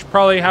time you should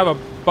probably have a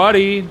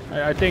buddy.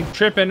 I think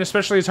tripping,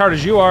 especially as hard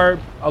as you are,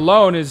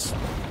 alone is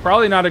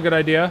probably not a good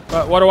idea.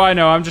 But what do I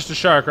know? I'm just a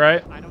shark,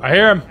 right? I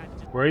hear him.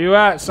 Where are you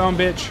at, son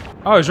bitch?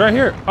 Oh, he's right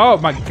here. Oh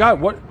my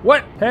God,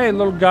 what? Hey,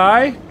 little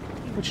guy.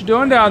 What you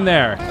doing down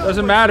there?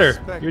 Doesn't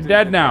matter. You're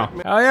dead now.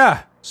 Oh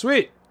yeah,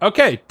 sweet.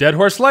 Okay, Dead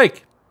Horse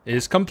Lake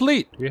is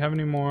complete. Do we have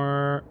any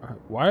more?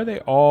 Why are they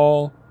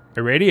all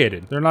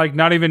irradiated? They're like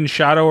not even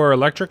shadow or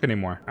electric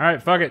anymore. All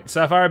right, fuck it.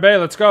 Sapphire Bay,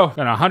 let's go.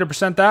 Gonna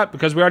 100% that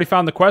because we already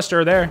found the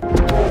quester there.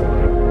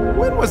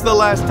 When was the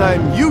last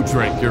time you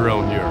drank your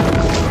own urine?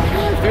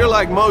 I feel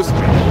like most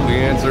people, the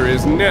answer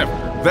is never.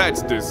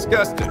 That's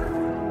disgusting.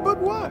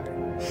 But why?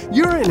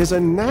 Urine is a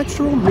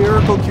natural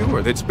miracle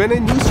cure that's been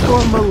in use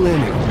for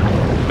millennia.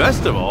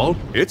 Best of all,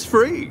 it's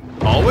free,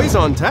 always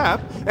on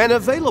tap, and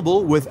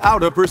available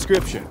without a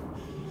prescription.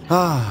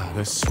 Ah,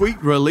 the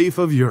sweet relief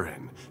of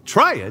urine.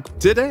 Try it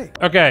today.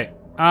 Okay.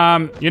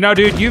 You know,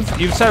 dude,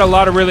 you've said a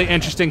lot of really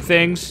interesting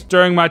things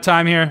during my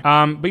time here.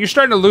 But you're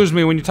starting to lose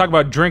me when you talk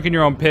about drinking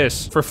your own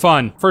piss for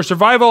fun. For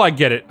survival, I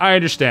get it. I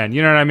understand.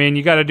 You know what I mean?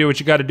 You gotta do what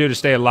you gotta do to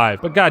stay alive.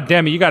 But god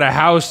damn it, you got a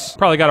house,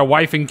 probably got a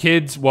wife and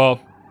kids.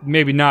 Well,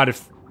 maybe not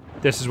if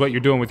this is what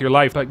you're doing with your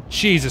life. But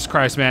Jesus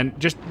Christ, man.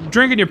 Just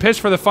drinking your piss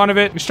for the fun of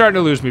it. You're starting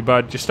to lose me,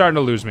 bud. You're starting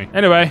to lose me.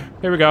 Anyway,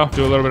 here we go.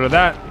 Do a little bit of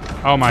that.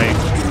 Oh my...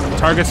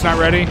 target's not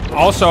ready.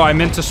 Also, I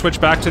meant to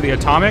switch back to the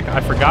atomic.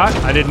 I forgot.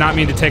 I did not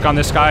mean to take on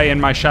this guy in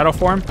my shadow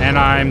form, and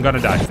I'm gonna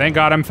die. Thank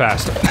God I'm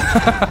fast.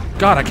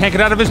 God, I can't get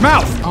out of his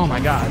mouth. Oh my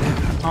God.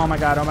 Oh my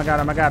God, oh my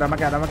God, oh my God, oh my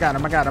God, oh my God, oh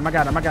my God, oh my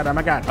God, oh my God, oh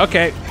my God.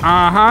 Okay,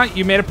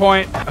 you made a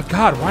point. Oh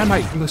God, why am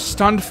I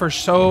stunned for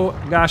so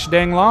gosh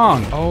dang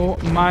long? Oh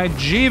my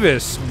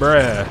Jeebus,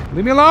 bruh.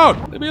 Leave me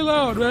alone. Leave me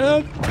alone,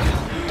 man.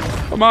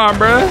 Come on,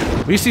 bruh.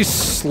 At least he's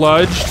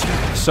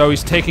sludged, so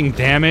he's taking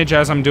damage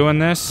as I'm doing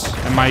this.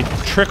 And my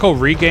trickle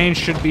regain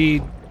should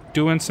be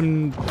doing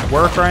some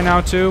work right now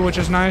too, which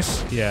is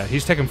nice. Yeah,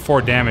 he's taking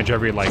 4 damage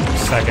every like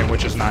second,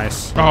 which is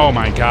nice. Oh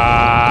my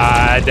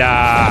God.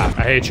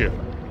 I hate you.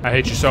 I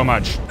hate you so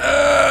much.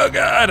 Oh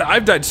God,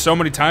 I've died so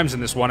many times in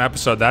this one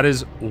episode. That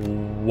is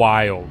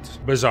wild.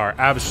 Bizarre,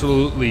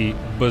 absolutely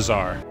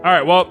bizarre. All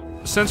right, well,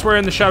 since we're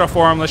in the shadow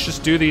form, let's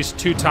just do these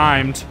 2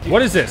 timed.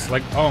 What is this?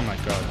 Like, oh my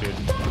God, dude.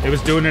 It was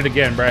doing it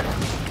again, bruh.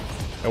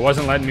 It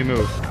wasn't letting me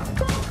move.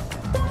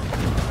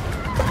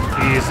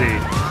 Easy.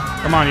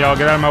 Come on, y'all,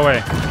 get out of my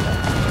way.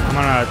 I'm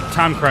on a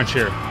time crunch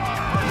here.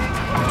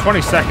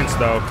 20 seconds,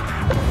 though.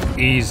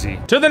 Easy.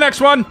 To the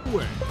next one!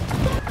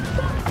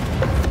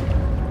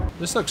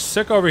 This looks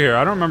sick over here.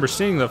 I don't remember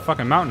seeing the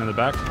fucking mountain in the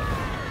back.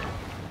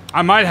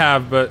 I might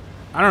have, but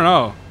I don't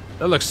know.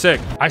 That looks sick.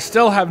 I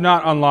still have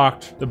not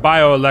unlocked the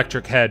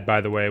bioelectric head,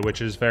 by the way,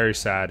 which is very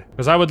sad.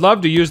 Because I would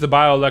love to use the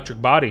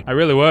bioelectric body. I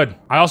really would.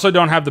 I also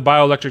don't have the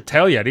bioelectric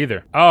tail yet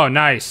either. Oh,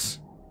 nice.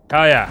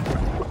 Hell yeah.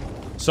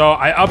 So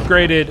I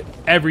upgraded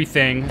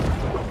everything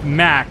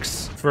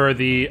max for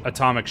the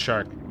atomic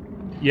shark.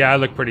 Yeah, I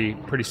look pretty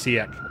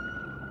sick.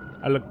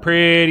 I look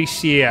pretty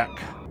sick.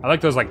 I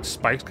like those like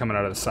spikes coming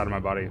out of the side of my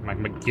body. Like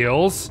my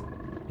gills.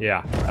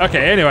 Yeah.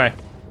 Okay, anyway.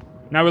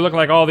 Now we look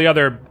like all the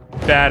other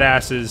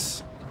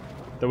badasses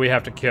that we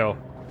have to kill.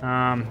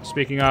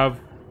 Speaking of,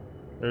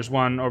 There's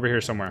one over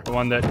here somewhere. The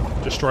one that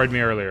destroyed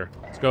me earlier.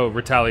 Let's go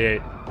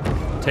retaliate.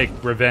 Take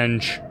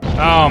revenge.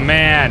 Oh,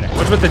 man.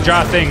 What's with the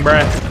jaw thing,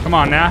 bruh? Come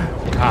on now.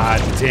 God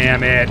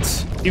damn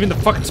it. Even the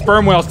fucking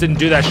sperm whales didn't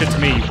do that shit to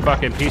me, you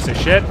fucking piece of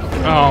shit.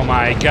 Oh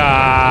my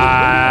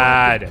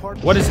god.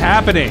 What is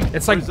happening?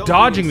 It's like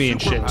dodging me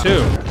and shit,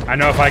 too. I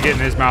know if I get in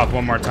his mouth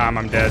one more time,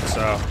 I'm dead,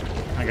 so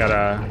I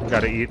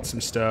gotta eat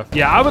some stuff.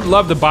 Yeah, I would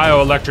love the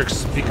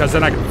bioelectrics because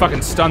then I can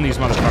fucking stun these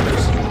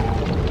motherfuckers.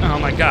 Oh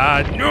my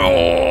god.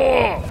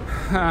 No!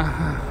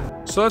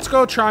 So let's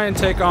go try and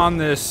take on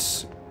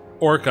this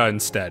orca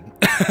instead.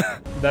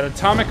 That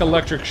atomic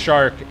electric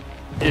shark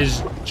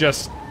is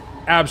just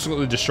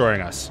absolutely destroying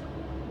us.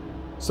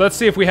 So let's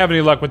see if we have any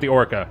luck with the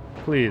orca.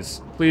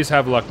 Please, please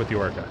have luck with the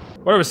orca.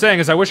 What I was saying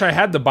is I wish I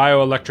had the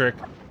bioelectric,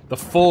 the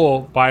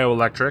full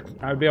bioelectric.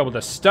 I would be able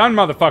to stun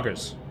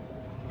motherfuckers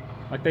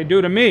like they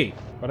do to me.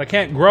 But I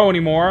can't grow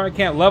anymore. I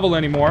can't level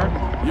anymore.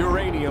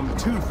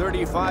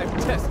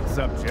 Uranium-235 test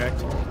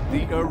subject,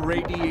 the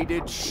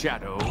irradiated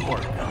shadow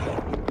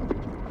orca.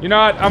 You know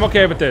what? I'm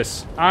okay with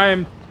this.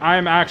 I'm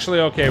actually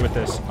okay with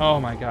this.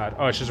 Oh my god.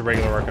 Oh, it's just a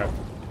regular orca.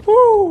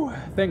 Woo!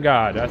 Thank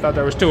God. I thought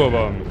there was two of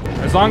them.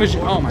 As long as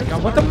you— oh my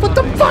god, what the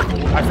fuck?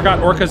 I forgot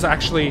orcas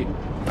actually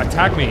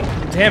attack me.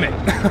 Damn it.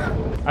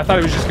 I thought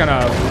he was just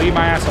gonna leave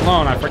my ass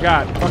alone. I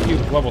forgot. Fuck you,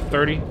 level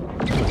 30.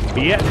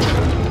 Bitch.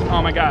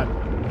 Oh my god.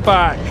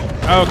 Fuck.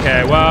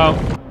 Okay, well,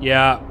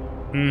 yeah.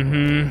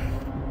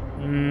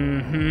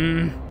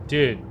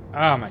 Dude,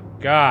 oh my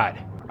god.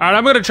 Alright,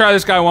 I'm gonna try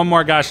this guy one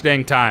more gosh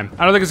dang time.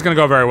 I don't think it's gonna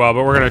go very well,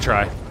 but we're gonna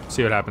try.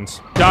 See what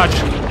happens. Dodge.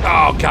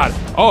 Oh, God.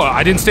 Oh,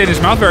 I didn't stay in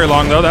his mouth very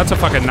long, though. That's a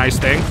fucking nice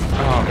thing.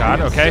 Oh,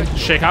 God. Okay.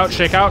 Shake out.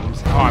 Shake out.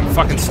 Oh, I'm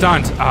fucking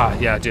stunned. Ah,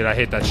 yeah, dude. I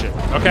hate that shit.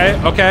 Okay.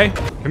 Okay.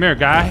 Come here,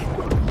 guy.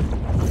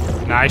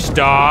 Nice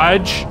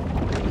dodge.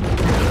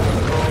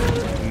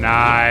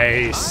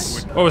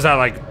 Nice. What was that,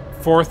 like,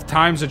 4th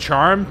time's a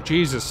charm?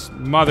 Jesus,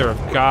 mother of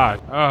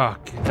God. Oh,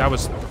 that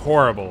was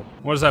horrible.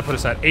 What does that put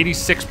us at?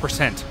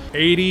 86%.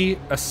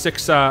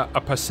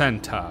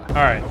 86%. All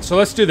right, so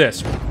let's do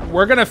this.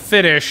 We're gonna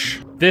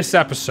finish this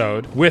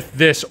episode with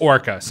this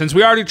orca. Since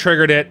we already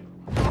triggered it,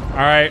 all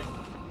right,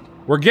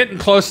 we're getting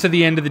close to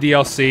the end of the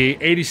DLC,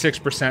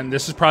 86%.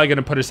 This is probably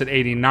gonna put us at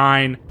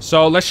 89.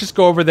 So let's just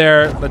go over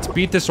there. Let's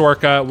beat this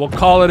orca. We'll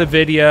call it a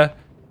video.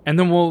 And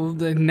then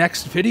the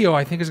next video,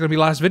 I think, is gonna be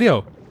last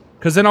video.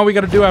 Because then all we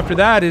gotta do after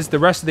that is the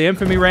rest of the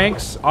infamy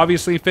ranks,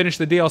 obviously finish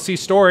the DLC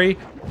story,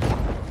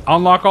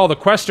 unlock all the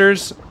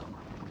questers,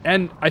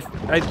 and I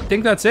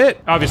think that's it.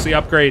 Obviously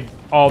upgrade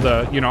all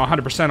the, you know,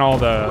 100% all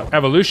the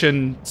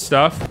evolution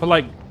stuff. But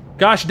like,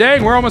 gosh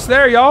dang, we're almost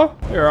there, y'all.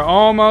 We're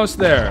almost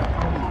there.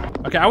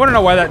 Okay, I wanna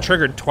know why that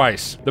triggered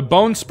twice. The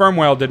bone sperm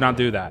whale did not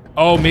do that.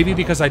 Oh, maybe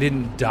because I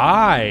didn't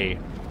die.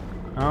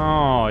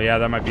 Oh, yeah,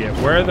 that might be it.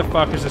 Where the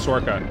fuck is this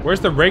orca? Where's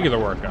the regular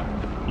orca?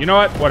 You know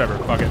what? Whatever.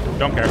 Fuck it.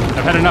 Don't care.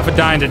 I've had enough of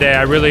dying today.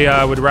 I really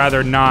would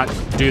rather not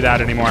do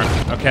that anymore.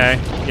 Okay?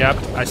 Yep.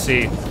 I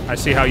see. I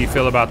see how you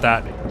feel about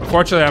that.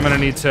 Unfortunately, I'm going to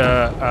need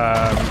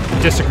to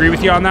disagree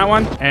with you on that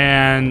one.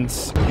 And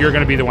you're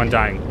going to be the one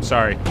dying.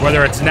 Sorry.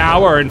 Whether it's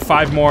now or in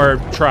 5 more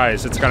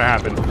tries, it's going to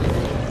happen.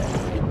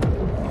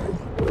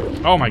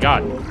 Oh my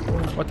god.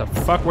 What the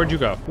fuck? Where'd you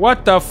go?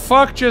 What the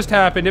fuck just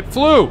happened? It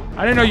flew!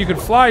 I didn't know you could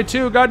fly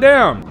too.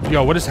 Goddamn.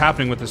 Yo, what is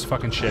happening with this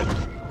fucking shit?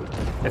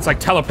 It's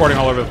like teleporting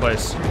all over the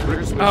place.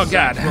 Oh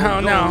god, oh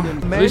no.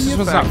 At least this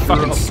one's not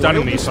fucking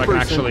stunning me so I can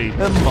actually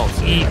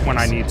eat when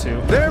I need to.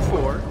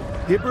 Therefore,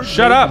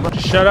 shut up!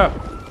 Shut up.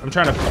 I'm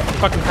trying to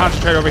fucking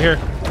concentrate over here.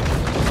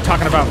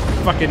 Talking about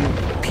fucking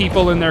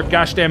people and their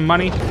gosh damn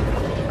money.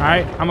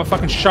 Alright, I'm a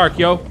fucking shark,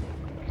 yo.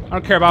 I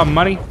don't care about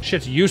money.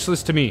 Shit's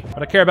useless to me.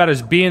 What I care about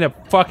is being the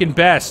fucking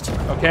best,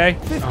 okay?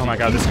 Oh my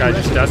god, this guy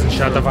just doesn't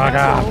shut the fuck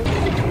up.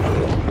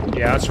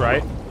 Yeah, that's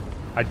right.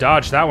 I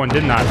dodged that one,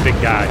 didn't I, big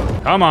guy?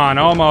 Come on,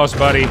 almost,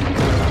 buddy.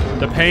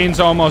 The pain's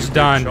almost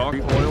done. Oh,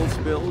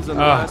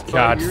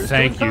 God,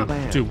 thank you.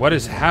 Dude, what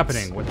is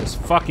happening with this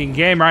fucking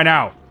game right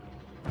now?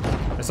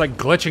 It's like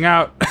glitching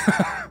out.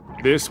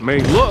 This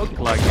may look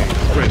like a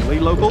friendly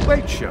local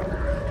bait shop,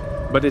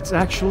 but it's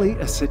actually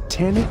a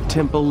satanic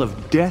temple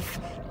of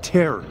death,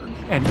 terror,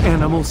 and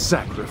animal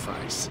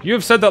sacrifice. You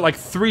have said that like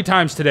 3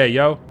 times today,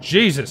 yo.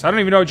 Jesus, I don't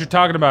even know what you're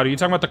talking about. Are you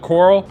talking about the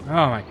coral?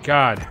 Oh my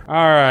god.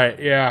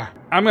 Alright, yeah.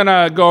 I'm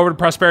gonna go over to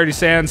Prosperity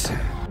Sands.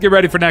 Get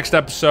ready for next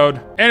episode.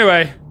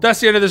 Anyway, that's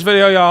the end of this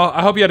video, y'all.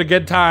 I hope you had a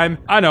good time.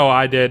 I know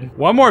I did.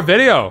 One more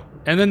video.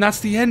 And then that's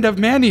the end of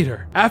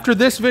ManEater. After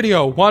this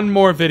video, one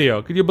more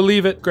video. Could you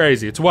believe it?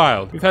 Crazy. It's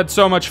wild. We've had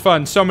so much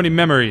fun, so many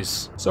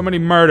memories, so many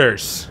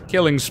murders,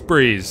 killing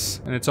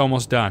sprees, and it's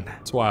almost done.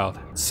 It's wild.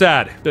 It's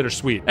sad,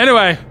 bittersweet.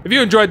 Anyway, if you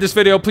enjoyed this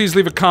video, please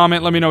leave a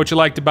comment. Let me know what you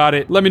liked about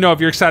it. Let me know if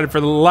you're excited for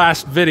the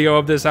last video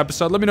of this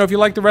episode. Let me know if you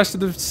like the rest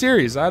of the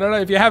series. I don't know.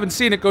 If you haven't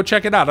seen it, go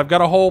check it out. I've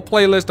got a whole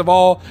playlist of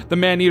all the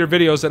ManEater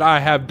videos that I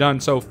have done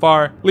so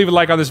far. Leave a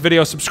like on this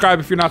video. Subscribe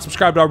if you're not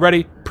subscribed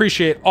already.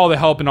 Appreciate all the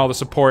help and all the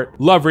support.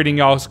 Love reading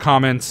y'all's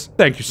comments.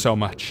 Thank you so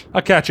much.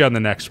 I'll catch you on the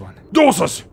next one. Deuces!